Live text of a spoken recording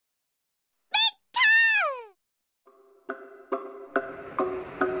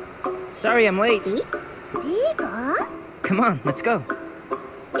Sorry I'm late. Pika? Come on, let's go.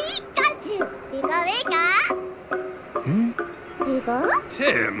 Pikachu! Pika. Pika?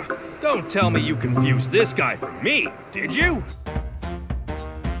 Tim, don't tell me you confused this guy for me, did you?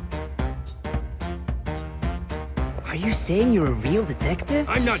 Are you saying you're a real detective?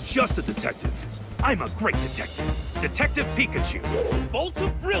 I'm not just a detective. I'm a great detective. Detective Pikachu. Bolts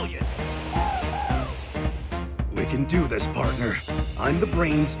of brilliance. We can do this, partner. I'm the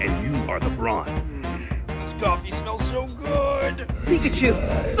brains and you are the brawn. This coffee smells so good! Pikachu!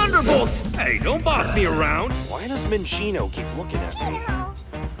 Thunderbolt! Hey, don't boss me around! Why does Minchino keep looking at me?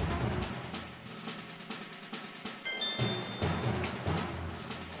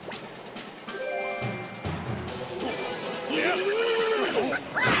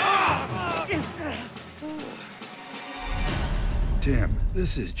 Tim,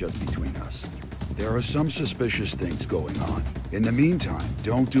 this is just between us. There are some suspicious things going on. In the meantime,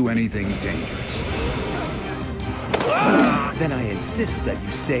 don't do anything dangerous. Then I insist that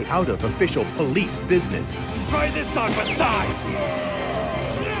you stay out of official police business. Try this on for size!